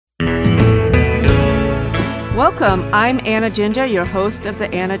Welcome, I'm Anna Jinja, your host of The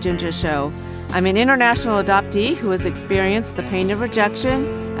Anna Jinja Show. I'm an international adoptee who has experienced the pain of rejection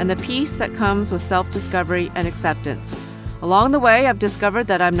and the peace that comes with self-discovery and acceptance. Along the way, I've discovered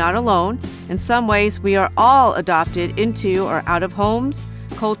that I'm not alone. In some ways, we are all adopted into or out of homes,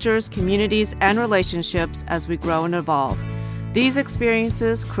 cultures, communities, and relationships as we grow and evolve. These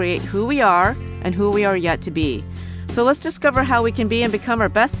experiences create who we are and who we are yet to be. So let's discover how we can be and become our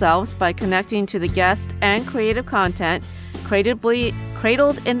best selves by connecting to the guest and creative content,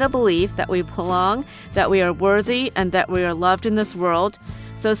 cradled in the belief that we belong, that we are worthy, and that we are loved in this world.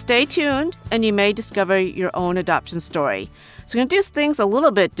 So stay tuned, and you may discover your own adoption story. So we're going to do things a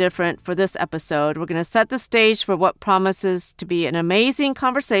little bit different for this episode. We're going to set the stage for what promises to be an amazing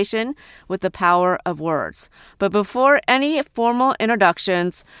conversation with the power of words. But before any formal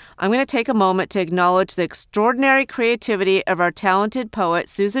introductions, I'm going to take a moment to acknowledge the extraordinary creativity of our talented poet,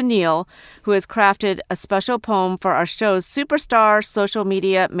 Susan Neale, who has crafted a special poem for our show's superstar social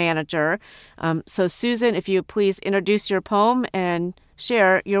media manager. So Susan, if you please introduce your poem and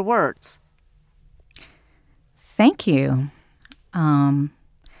share your words. Thank you.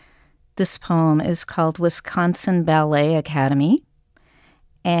 This poem is called Wisconsin Ballet Academy,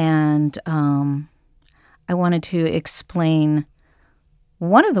 and I wanted to explain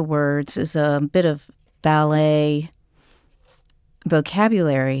one of the words is a bit of ballet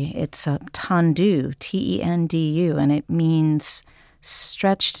vocabulary. It's tendu, T-E-N-D-U, and it means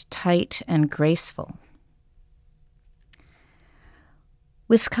stretched tight and graceful.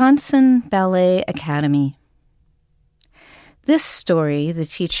 Wisconsin Ballet Academy. This story, the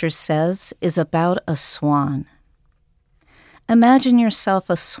teacher says, is about a swan. Imagine yourself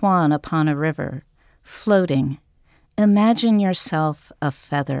a swan upon a river, floating. Imagine yourself a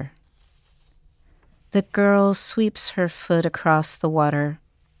feather. The girl sweeps her foot across the water.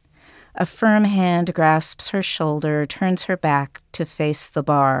 A firm hand grasps her shoulder, turns her back to face the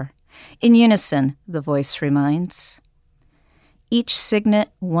bar. In unison, the voice reminds. Each signet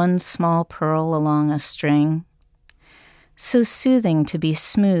one small pearl along a string. So soothing to be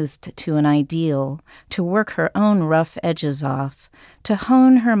smoothed to an ideal, to work her own rough edges off, to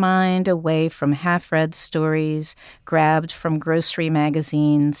hone her mind away from half-read stories grabbed from grocery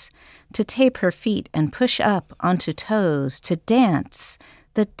magazines, to tape her feet and push up onto toes, to dance.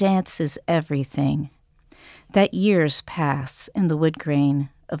 The dance is everything. That years pass in the wood grain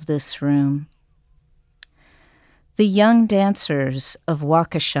of this room. The young dancers of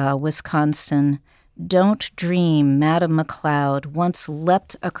Waukesha, Wisconsin, don't dream Madame McLeod once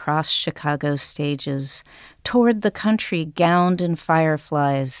leapt across Chicago's stages, toured the country gowned in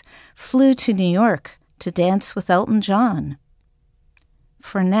fireflies, flew to New York to dance with Elton John.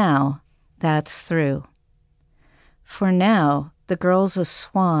 For now, that's through. For now, the girl's a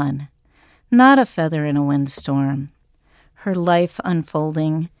swan, not a feather in a windstorm, her life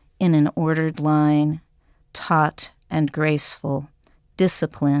unfolding in an ordered line, taut and graceful,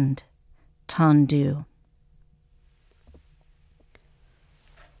 disciplined, tendu.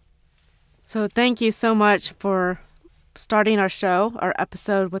 So thank you so much for starting our show, our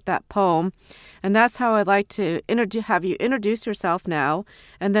episode with that poem. And that's how I'd like to have you introduce yourself now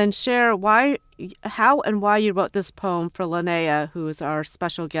and then share how and why you wrote this poem for Linnea, who is our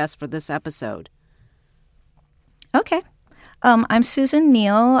special guest for this episode. Okay. I'm Susan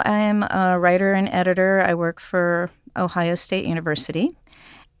Neale. I'm a writer and editor. I work for Ohio State University.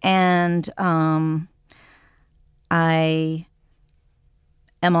 And I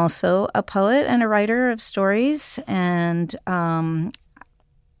am also a poet and a writer of stories. And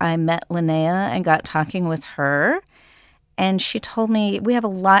I met Linnea and got talking with her. And she told me we have a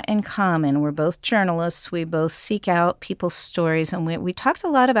lot in common. We're both journalists. We both seek out people's stories. And we talked a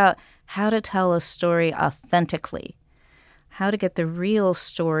lot about how to tell a story authentically, how to get the real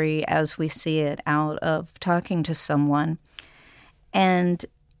story as we see it out of talking to someone. And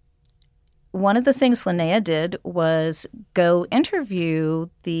one of the things Linnea did was go interview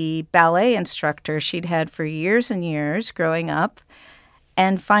the ballet instructor she'd had for years and years growing up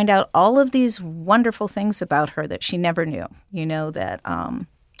and find out all of these wonderful things about her that she never knew. You know that,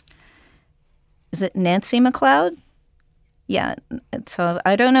 is it Nancy McLeod? Yeah. So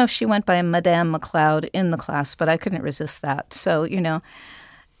I don't know if she went by Madame McLeod in the class, but I couldn't resist that. So,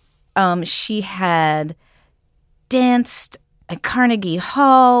 she had danced at Carnegie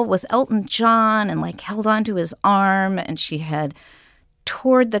Hall with Elton John and held onto his arm, and she had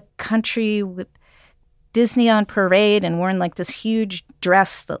toured the country with Disney on Parade and worn this huge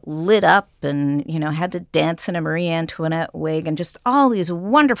dress that lit up and, had to dance in a Marie Antoinette wig, and just all these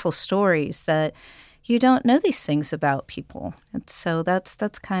wonderful stories that you don't know these things about people. And so that's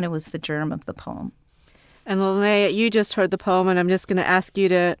kind of was the germ of the poem. And Linnea, you just heard the poem, and I'm just going to ask you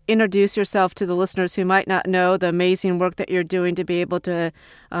to introduce yourself to the listeners who might not know the amazing work that you're doing to be able to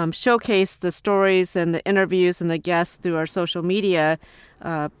showcase the stories and the interviews and the guests through our social media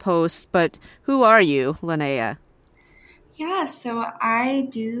posts. But who are you, Linnea? Yeah, so I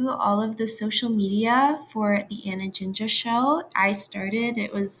do all of the social media for the Anna Ginger Show.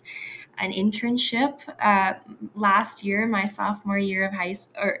 It was an internship last year, my sophomore year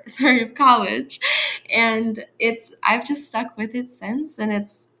of college, and I've just stuck with it since, and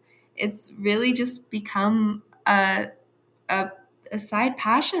it's really just become a, a side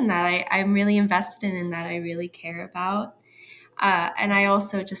passion that I'm really invested in and that I really care about. And I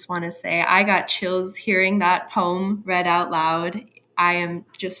also just want to say I got chills hearing that poem read out loud. I am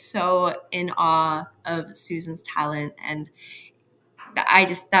just so in awe of Susan's talent, and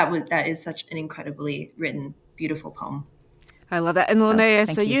that is such an incredibly written, beautiful poem. I love that. And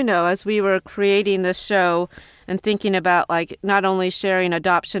Linnea, as we were creating this show and thinking about like not only sharing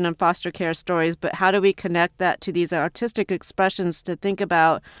adoption and foster care stories, but how do we connect that to these artistic expressions to think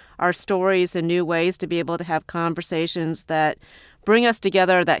about our stories in new ways, to be able to have conversations that bring us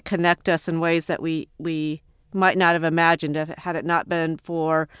together, that connect us in ways that we might not have imagined had it not been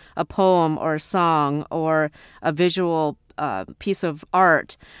for a poem or a song or a visual piece of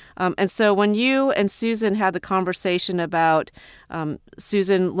art. And so when you and Susan had the conversation about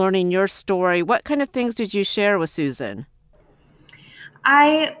Susan learning your story, what kind of things did you share with Susan?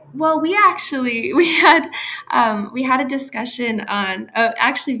 We had a discussion on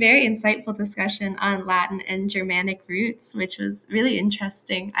actually very insightful discussion on Latin and Germanic roots, which was really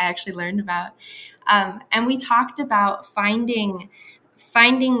interesting. I actually learned about, and we talked about finding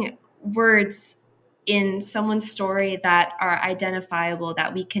words in someone's story that are identifiable,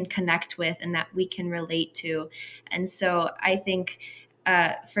 that we can connect with and that we can relate to. And so I think,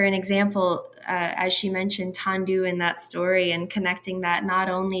 for an example, as she mentioned, Tandu in that story, and connecting that not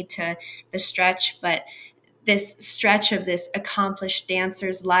only to the stretch, but this stretch of this accomplished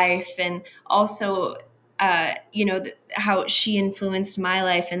dancer's life, and also, how she influenced my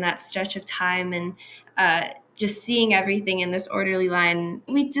life in that stretch of time, and just seeing everything in this orderly line.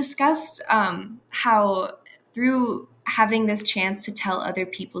 We discussed how through having this chance to tell other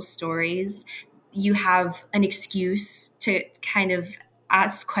people's stories, you have an excuse to kind of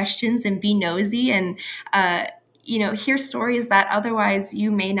ask questions and be nosy and, hear stories that otherwise you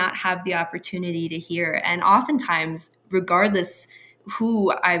may not have the opportunity to hear. And oftentimes, regardless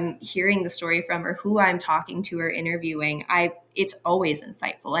who I'm hearing the story from or who I'm talking to or interviewing, it's always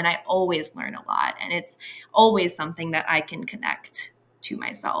insightful and I always learn a lot. And it's always something that I can connect to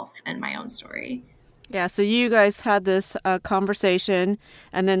myself and my own story. Yeah, so you guys had this conversation,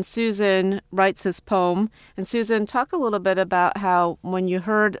 and then Susan writes this poem. And Susan, talk a little bit about how when you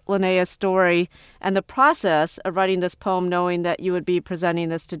heard Linnea's story and the process of writing this poem, knowing that you would be presenting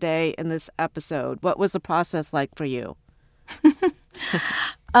this today in this episode, what was the process like for you?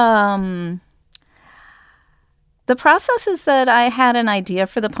 The process is that I had an idea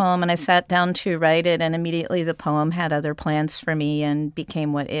for the poem and I sat down to write it, and immediately the poem had other plans for me and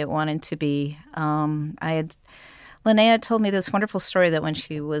became what it wanted to be. Linnea told me this wonderful story that when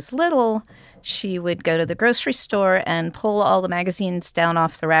she was little, she would go to the grocery store and pull all the magazines down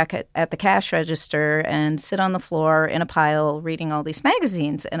off the rack at the cash register and sit on the floor in a pile reading all these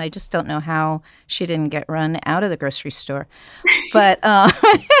magazines. And I just don't know how she didn't get run out of the grocery store. But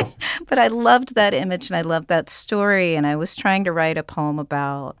but I loved that image and I loved that story. And I was trying to write a poem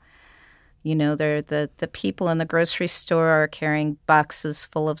about, the people in the grocery store are carrying boxes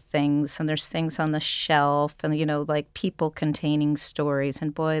full of things, and there's things on the shelf, and like people containing stories.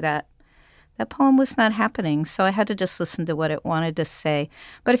 And boy, that poem was not happening. So I had to just listen to what it wanted to say.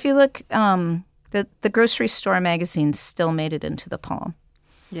 But if you look, the grocery store magazines still made it into the poem.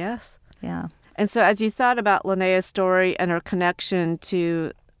 Yes. Yeah. And so as you thought about Linnea's story and her connection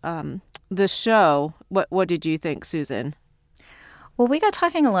to the show, what did you think, Susan? Well, we got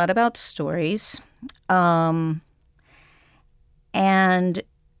talking a lot about stories, and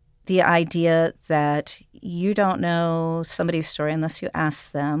the idea that you don't know somebody's story unless you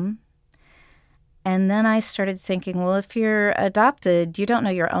ask them. And then I started thinking, well, if you're adopted, you don't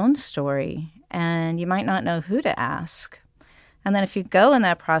know your own story, and you might not know who to ask. And then if you go in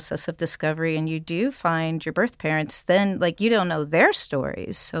that process of discovery and you do find your birth parents, then you don't know their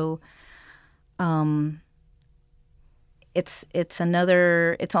stories. So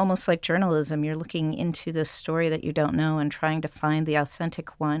it's almost like journalism. You're looking into this story that you don't know and trying to find the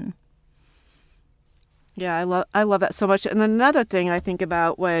authentic one. Yeah, I love that so much. And another thing I think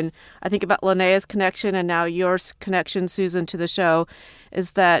about when I think about Linnea's connection and now your connection, Susan, to the show,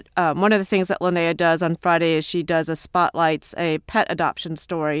 is that one of the things that Linnea does on Friday is she does spotlights a pet adoption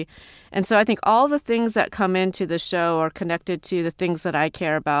story. And so I think all the things that come into the show are connected to the things that I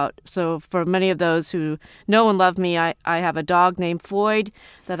care about. So for many of those who know and love me, I have a dog named Floyd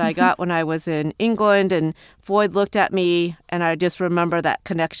that I got when I was in England. And Floyd looked at me, and I just remember that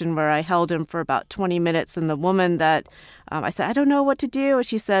connection where I held him for about 20 minutes. And the woman that I said, I don't know what to do. And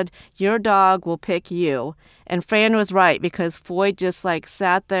she said, your dog will pick you. And Fran was right, because Floyd just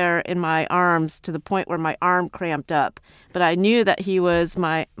sat there in my arms to the point where my arm cramped up. But I knew that he was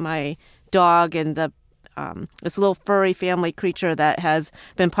my dog, and this little furry family creature that has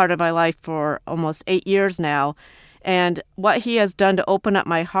been part of my life for almost 8 years now. And what he has done to open up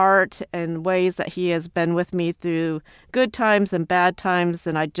my heart and ways that he has been with me through good times and bad times,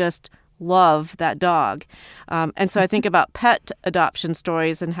 and I just love that dog. And so I think about pet adoption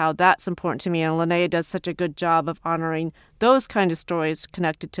stories and how that's important to me. And Linnea does such a good job of honoring those kind of stories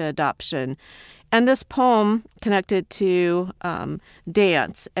connected to adoption. And this poem connected to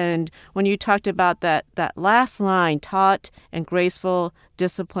dance. And when you talked about that last line, taught and graceful,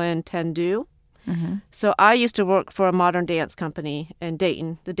 disciplined, tend do. Mm-hmm. So I used to work for a modern dance company in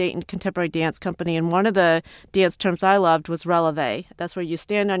Dayton, the Dayton Contemporary Dance Company. And one of the dance terms I loved was releve. That's where you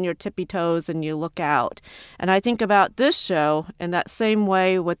stand on your tippy toes and you look out. And I think about this show in that same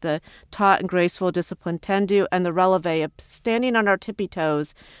way with the taught and graceful, disciplined, tend do, and the releve of standing on our tippy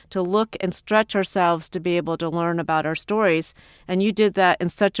toes to look and stretch ourselves to be able to learn about our stories. And you did that in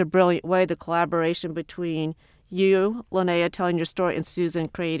such a brilliant way, the collaboration between you, Linnea, telling your story, and Susan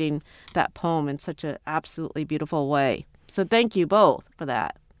creating that poem in such an absolutely beautiful way. So thank you both for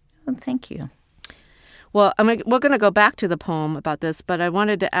that. Well, thank you. Well, we're going to go back to the poem about this, but I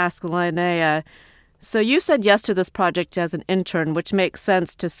wanted to ask Linnea, so you said yes to this project as an intern, which makes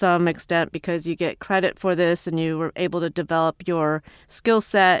sense to some extent because you get credit for this and you were able to develop your skill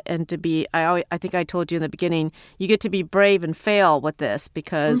set and to be, I think I told you in the beginning, you get to be brave and fail with this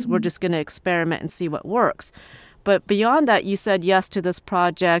because we're just going to experiment and see what works. But beyond that, you said yes to this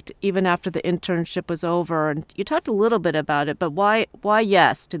project even after the internship was over. And you talked a little bit about it, but why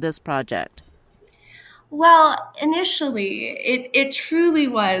yes to this project? Well, initially, it truly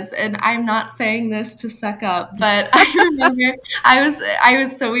was, and I'm not saying this to suck up, but I remember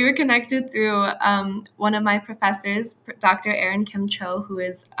so we were connected through one of my professors, Dr. Erin Kim Cho, who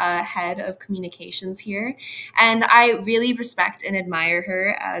is head of communications here, and I really respect and admire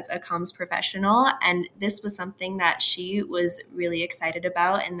her as a comms professional, and this was something that she was really excited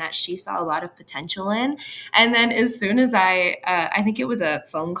about and that she saw a lot of potential in. And then as soon as I think it was a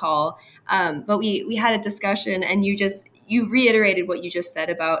phone call, but we had a discussion, and you reiterated what you just said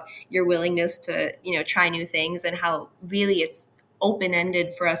about your willingness to, try new things and how really it's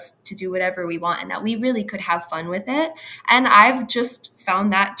open-ended for us to do whatever we want and that we really could have fun with it. And I've just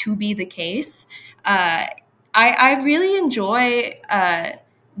found that to be the case. I really enjoy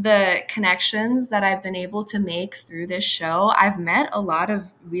the connections that I've been able to make through this show. I've met a lot of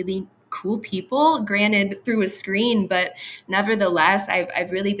really cool people, granted through a screen, but nevertheless, I've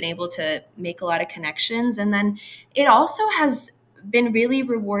really been able to make a lot of connections. And then it also has been really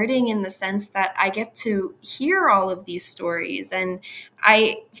rewarding in the sense that I get to hear all of these stories, and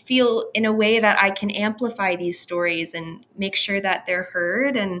I feel in a way that I can amplify these stories and make sure that they're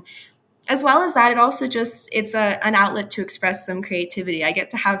heard. And as well as that, it also it's an outlet to express some creativity. I get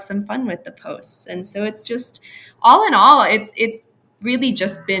to have some fun with the posts. And so it's just, all in all, it's really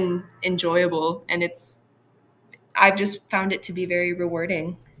just been enjoyable, and I've just found it to be very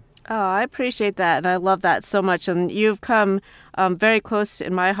rewarding. Oh, I appreciate that, and I love that so much. And you've come very close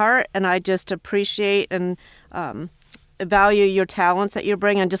in my heart, and I just appreciate and value your talents that you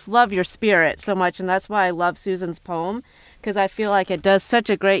bring, and just love your spirit so much. And that's why I love Susan's poem, because I feel like it does such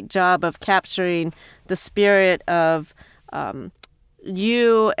a great job of capturing the spirit of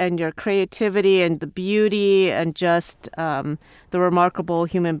you and your creativity and the beauty and just the remarkable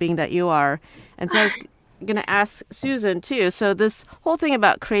human being that you are. And so I was going to ask Susan too. So this whole thing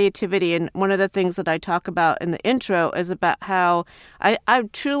about creativity, and one of the things that I talk about in the intro is about how I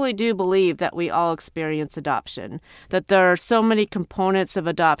truly do believe that we all experience adoption, that there are so many components of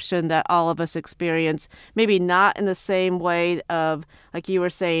adoption that all of us experience, maybe not in the same way of, like you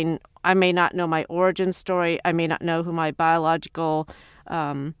were saying, I may not know my origin story. I may not know who my biological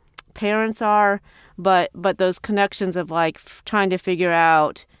parents are, but those connections of trying to figure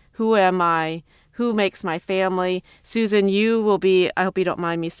out who am I, who makes my family. Susan, you will be, I hope you don't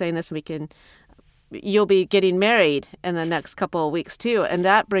mind me saying this, we can you'll be getting married in the next couple of weeks too. And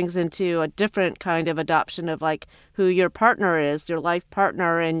that brings into a different kind of adoption of like who your partner is, your life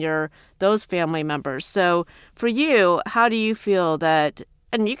partner and those family members. So for you, how do you feel that,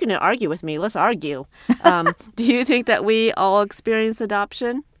 and you can argue with me, let's argue. Do you think that we all experience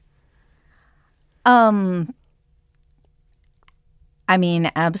adoption? I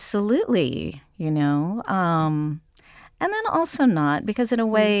mean, absolutely, and then also not, because in a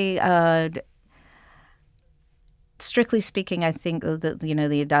way, strictly speaking, I think that,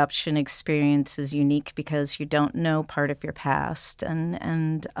 the adoption experience is unique because you don't know part of your past.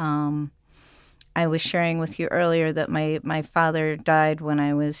 And I was sharing with you earlier that my father died when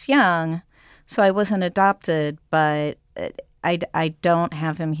I was young, so I wasn't adopted, but I don't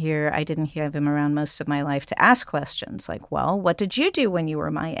have him here. I didn't have him around most of my life to ask questions like, well, what did you do when you were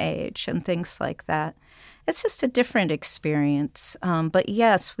my age, and things like that. It's just a different experience. But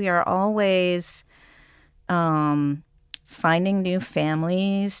yes, we are always finding new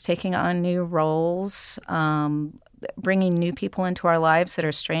families, taking on new roles, bringing new people into our lives that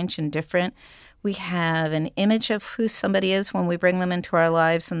are strange and different. We have an image of who somebody is when we bring them into our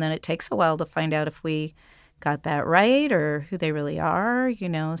lives, and then it takes a while to find out if we got that right or who they really are,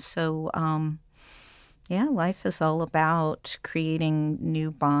 So, life is all about creating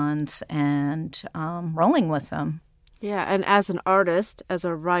new bonds and rolling with them. Yeah, and as an artist, as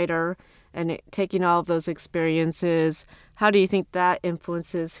a writer, and taking all of those experiences, how do you think that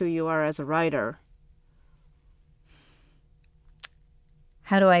influences who you are as a writer?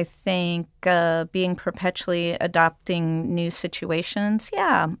 How do I think being perpetually adopting new situations?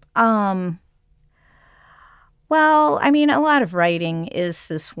 Yeah. Well, I mean, a lot of writing is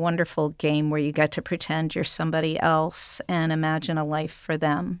this wonderful game where you get to pretend you're somebody else and imagine a life for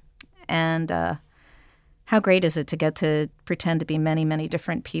them. And how great is it to get to pretend to be many, many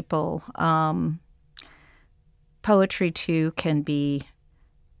different people? Poetry, too, can be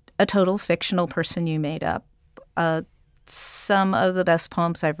a total fictional person you made up. Some of the best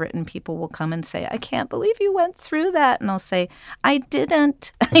poems I've written, people will come and say, I can't believe you went through that. And I'll say, I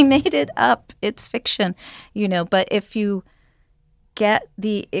didn't. I made it up. It's fiction, But if you get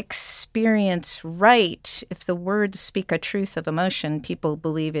the experience right, if the words speak a truth of emotion, people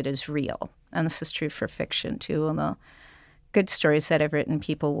believe it is real. And this is true for fiction, too. And the good stories that I've written,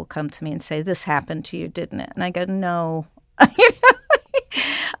 people will come to me and say, this happened to you, didn't it? And I go, no.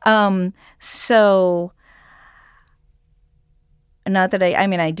 So... Not that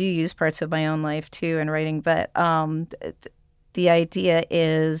I do use parts of my own life, too, in writing, but the idea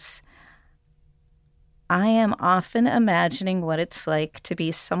is I am often imagining what it's like to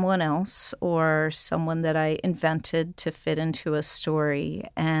be someone else or someone that I invented to fit into a story.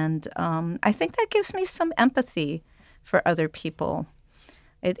 And I think that gives me some empathy for other people.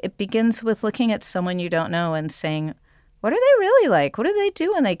 It begins with looking at someone you don't know and saying, what are they really like? What do they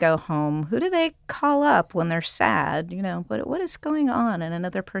do when they go home? Who do they call up when they're sad? What is going on in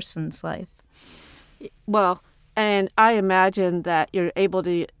another person's life? Well, and I imagine that you're able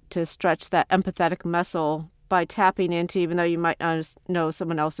to stretch that empathetic muscle by tapping into, even though you might not know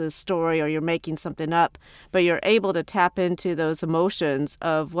someone else's story or you're making something up, but you're able to tap into those emotions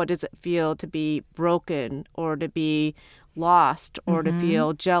of what does it feel to be broken or to be lost or to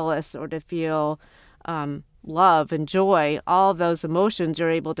feel jealous or to feel love and joy. All of those emotions you're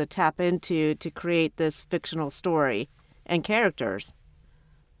able to tap into to create this fictional story and characters.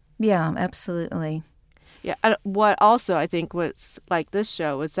 Yeah, absolutely. Yeah. What also I think was like this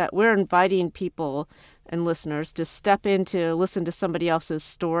show is that we're inviting people and listeners to step into, listen to somebody else's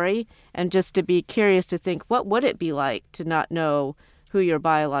story and just to be curious to think, what would it be like to not know who your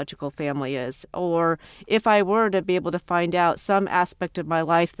biological family is? Or if I were to be able to find out some aspect of my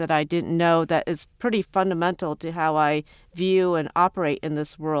life that I didn't know that is pretty fundamental to how I view and operate in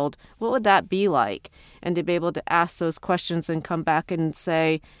this world, what would that be like? And to be able to ask those questions and come back and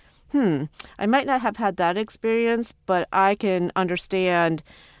say, I might not have had that experience, but I can understand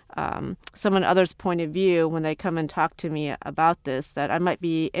someone other's point of view when they come and talk to me about this, that I might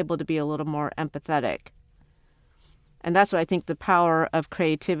be able to be a little more empathetic. And that's what I think the power of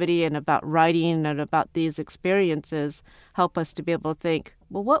creativity and about writing and about these experiences help us to be able to think,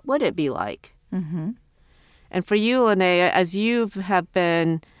 well, what would it be like? Mm-hmm. And for you, Linnea, as you have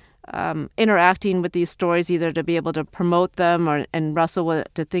been interacting with these stories, either to be able to promote them and wrestle with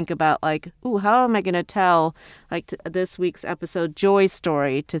it, to think about like, how am I going to tell like this week's episode, Joy's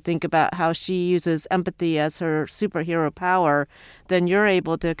story, to think about how she uses empathy as her superhero power, then you're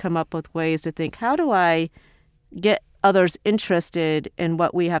able to come up with ways to think, how do I get others interested in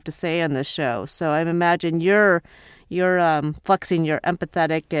what we have to say on this show? So I imagine you're flexing your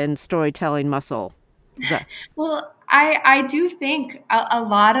empathetic and storytelling muscle. Well, I do think a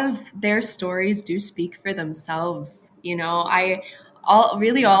lot of their stories do speak for themselves. You know,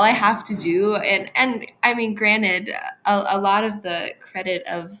 all I have to do, and I mean, granted, a lot of the credit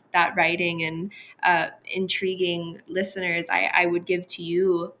of that writing and intriguing listeners, I would give to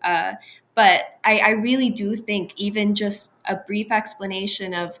you. But I really do think even just a brief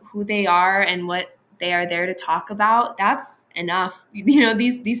explanation of who they are and what they are there to talk about, that's enough. You know,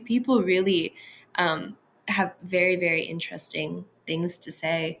 these people really have very, very interesting things to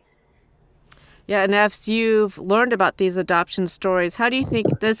say. Yeah, and as you've learned about these adoption stories, how do you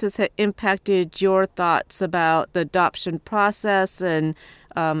think this has impacted your thoughts about the adoption process and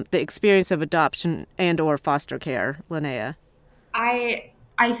the experience of adoption and or foster care, Linnea?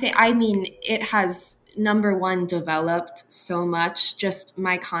 I think, I mean, it has, number one, developed so much, just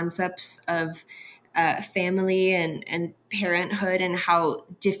my concepts of family and parenthood and how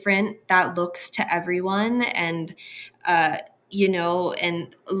different that looks to everyone, and you know,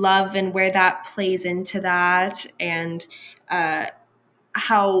 and love and where that plays into that, and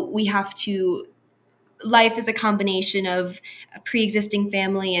how we have to, life is a combination of a pre-existing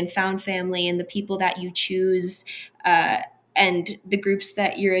family and found family and the people that you choose, and the groups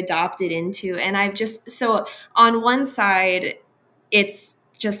that you're adopted into. And I've just, so on one side, it's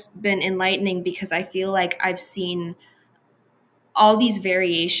just been enlightening because I feel like I've seen all these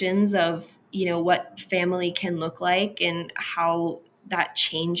variations of, you know, what family can look like and how that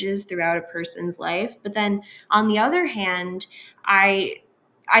changes throughout a person's life. But then on the other hand, I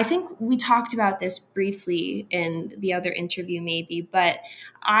think we talked about this briefly in the other interview maybe, but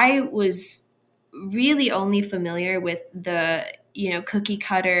I was really only familiar with the, you know, cookie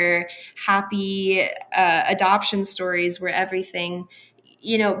cutter happy adoption stories where everything,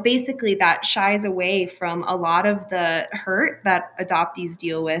 you know, basically that shies away from a lot of the hurt that adoptees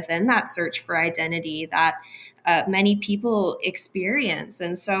deal with and that search for identity that many people experience.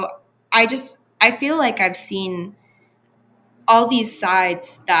 And so I feel like I've seen all these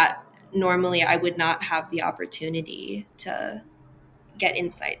sides that normally I would not have the opportunity to get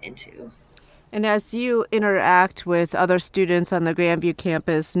insight into. And as you interact with other students on the Grandview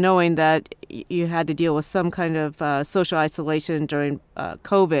campus, knowing that you had to deal with some kind of social isolation during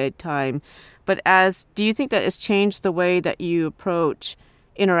COVID time, do you think that has changed the way that you approach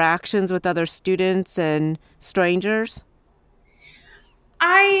interactions with other students and strangers?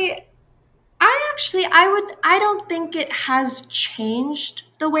 I don't think it has changed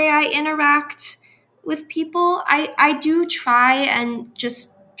the way I interact with people. I do try and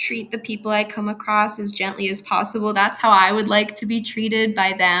just treat the people I come across as gently as possible. That's how I would like to be treated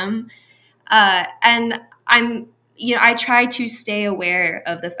by them. And you know, I try to stay aware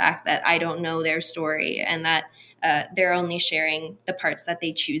of the fact that I don't know their story and that they're only sharing the parts that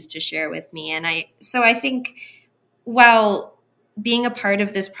they choose to share with me. And I think, while being a part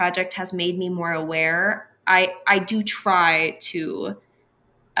of this project has made me more aware, I do try to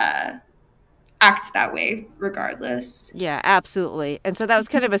act that way regardless. Yeah, absolutely. And so that was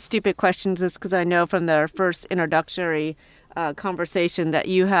kind of a stupid question just because I know from the first introductory conversation that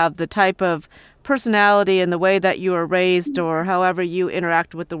you have the type of personality and the way that you are raised or however you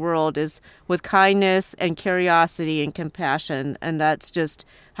interact with the world is with kindness and curiosity and compassion. And that's just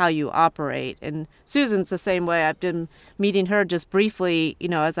how you operate. And Susan's the same way. I've been meeting her just briefly, you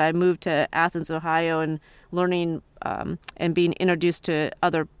know, as I moved to Athens, Ohio, and learning and being introduced to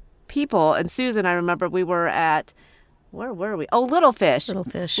other people. And Susan, I remember we were at, where were we? Oh, Little Fish.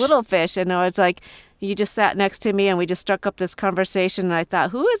 Little Fish. And I was like, you just sat next to me and we just struck up this conversation. And I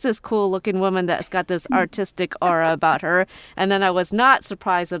thought, who is this cool looking woman that's got this artistic aura about her? And then I was not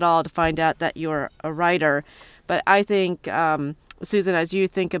surprised at all to find out that you're a writer. But I think, Susan, as you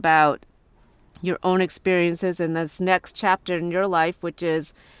think about your own experiences in this next chapter in your life, which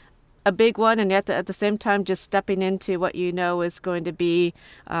is a big one, and yet at the same time just stepping into what you know is going to be,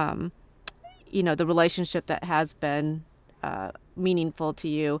 you know, the relationship that has been meaningful to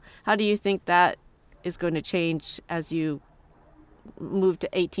you. How do you think that is going to change as you move to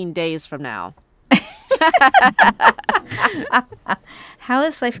 18 days from now? How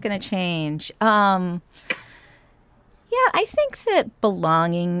is life going to change? Yeah, I think that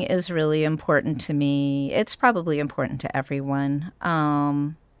belonging is really important to me. It's probably important to everyone.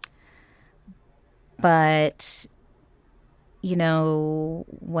 But, you know,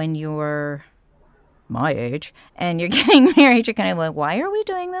 when you're my age and you're getting married, you're kind of like, why are we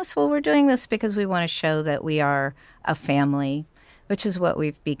doing this? Well, we're doing this because we want to show that we are a family, which is what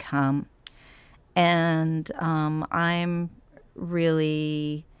we've become. And I'm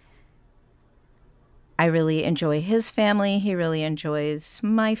really I really enjoy his family. He really enjoys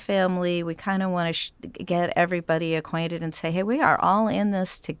my family. We kind of want to get everybody acquainted and say, hey, we are all in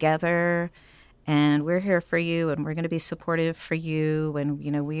this together, and we're here for you, and we're going to be supportive for you, and,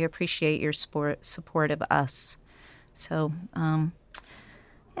 we appreciate your support of us. So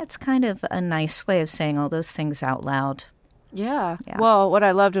it's kind of a nice way of saying all those things out loud. Yeah. Well, what I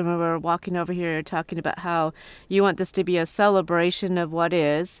loved when we were walking over here, talking about how you want this to be a celebration of what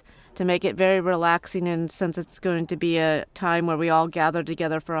is, to make it very relaxing, and since it's going to be a time where we all gather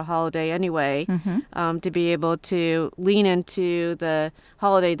together for a holiday anyway, to be able to lean into the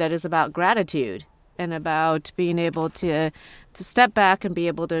holiday that is about gratitude and about being able to step back and be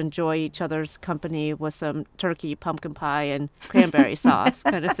able to enjoy each other's company with some turkey, pumpkin pie, and cranberry sauce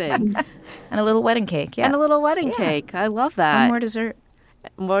kind of thing. And a little wedding cake, yeah. And a little wedding cake. I love that. And more dessert.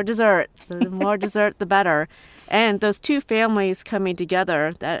 More dessert. The more dessert, the better. And those two families coming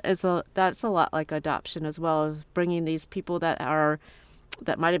together, that's a lot like adoption as well, bringing these people that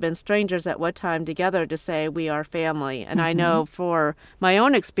might have been strangers at one time together to say we are family. And I know for my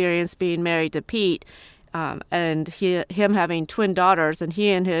own experience being married to Pete, and him having twin daughters, and he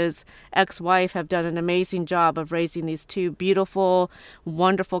and his ex-wife have done an amazing job of raising these two beautiful,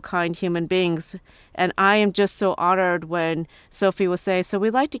 wonderful, kind human beings. And I am just so honored when Sophie will say, so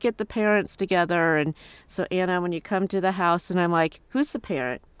we'd like to get the parents together. And so, Anna, when you come to the house, and I'm like, who's the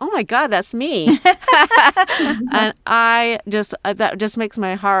parent? Oh, my God, that's me. And that just makes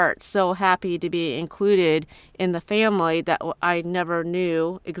my heart so happy to be included in the family that I never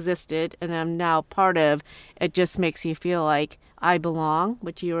knew existed and I'm now part of. It just makes you feel like I belong,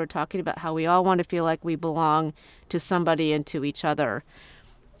 which you were talking about, how we all want to feel like we belong to somebody and to each other.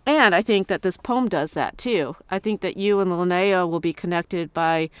 And I think that this poem does that, too. I think that you and Linnea will be connected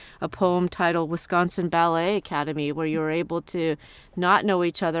by a poem titled Wisconsin Ballet Academy, where you're able to not know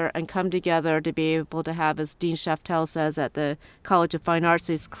each other and come together to be able to have, as Dean Sheftel says at the College of Fine Arts,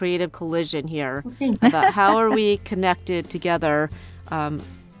 this creative collision here about how are we connected together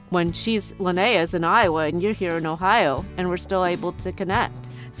when Linnea's in Iowa and you're here in Ohio, and we're still able to connect.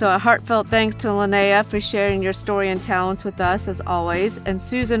 So a heartfelt thanks to Linnea for sharing your story and talents with us, as always, and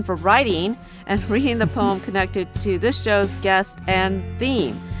Susan for writing and reading the poem connected to this show's guest and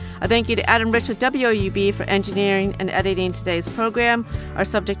theme. A thank you to Adam Rich with WOUB for engineering and editing today's program. Our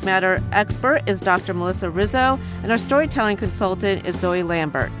subject matter expert is Dr. Melissa Rizzo, and our storytelling consultant is Zoe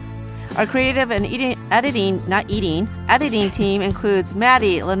Lambert. Our creative and editing team includes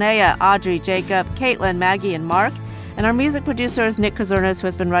Maddie, Linnea, Audrey, Jacob, Caitlin, Maggie, and Mark. And our music producer is Nick Kazernas, who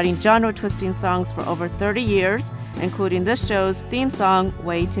has been writing genre-twisting songs for over 30 years, including this show's theme song,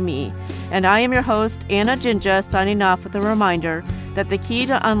 Way to Me. And I am your host, Anna Jinja, signing off with a reminder that the key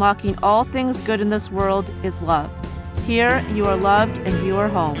to unlocking all things good in this world is love. Here, you are loved and you are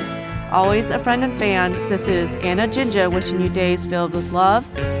home. Always a friend and fan, this is Anna Jinja wishing you days filled with love,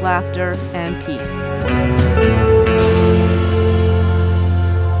 laughter, and peace.